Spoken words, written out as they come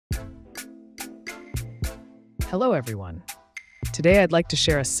Hello everyone. Today I'd like to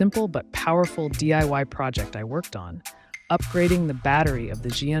share a simple but powerful DIY project I worked on, upgrading the battery of the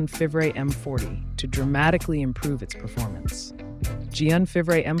Zhiyun FIVERAY M40 to dramatically improve its performance. Zhiyun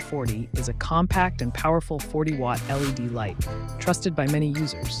FIVERAY M40 is a compact and powerful 40-watt LED light, trusted by many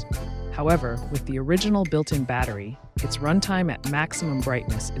users. However, with the original built-in battery, its runtime at maximum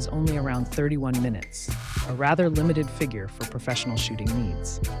brightness is only around 31 minutes, a rather limited figure for professional shooting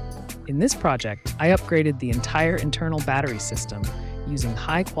needs. In this project, I upgraded the entire internal battery system using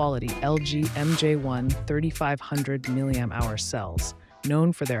high-quality LG MJ1 3500 mAh cells,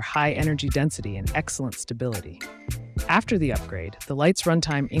 known for their high energy density and excellent stability. After the upgrade, the light's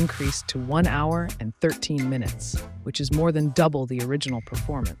runtime increased to 1 hour and 13 minutes, which is more than double the original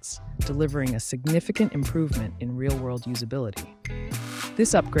performance, delivering a significant improvement in real-world usability.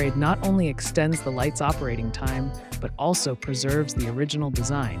 This upgrade not only extends the light's operating time, but also preserves the original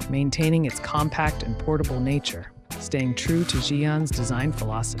design, maintaining its compact and portable nature, staying true to Zhiyun's design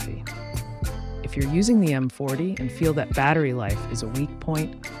philosophy. If you're using the M40 and feel that battery life is a weak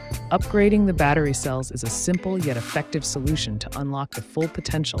point, upgrading the battery cells is a simple yet effective solution to unlock the full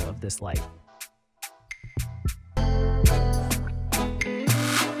potential of this light.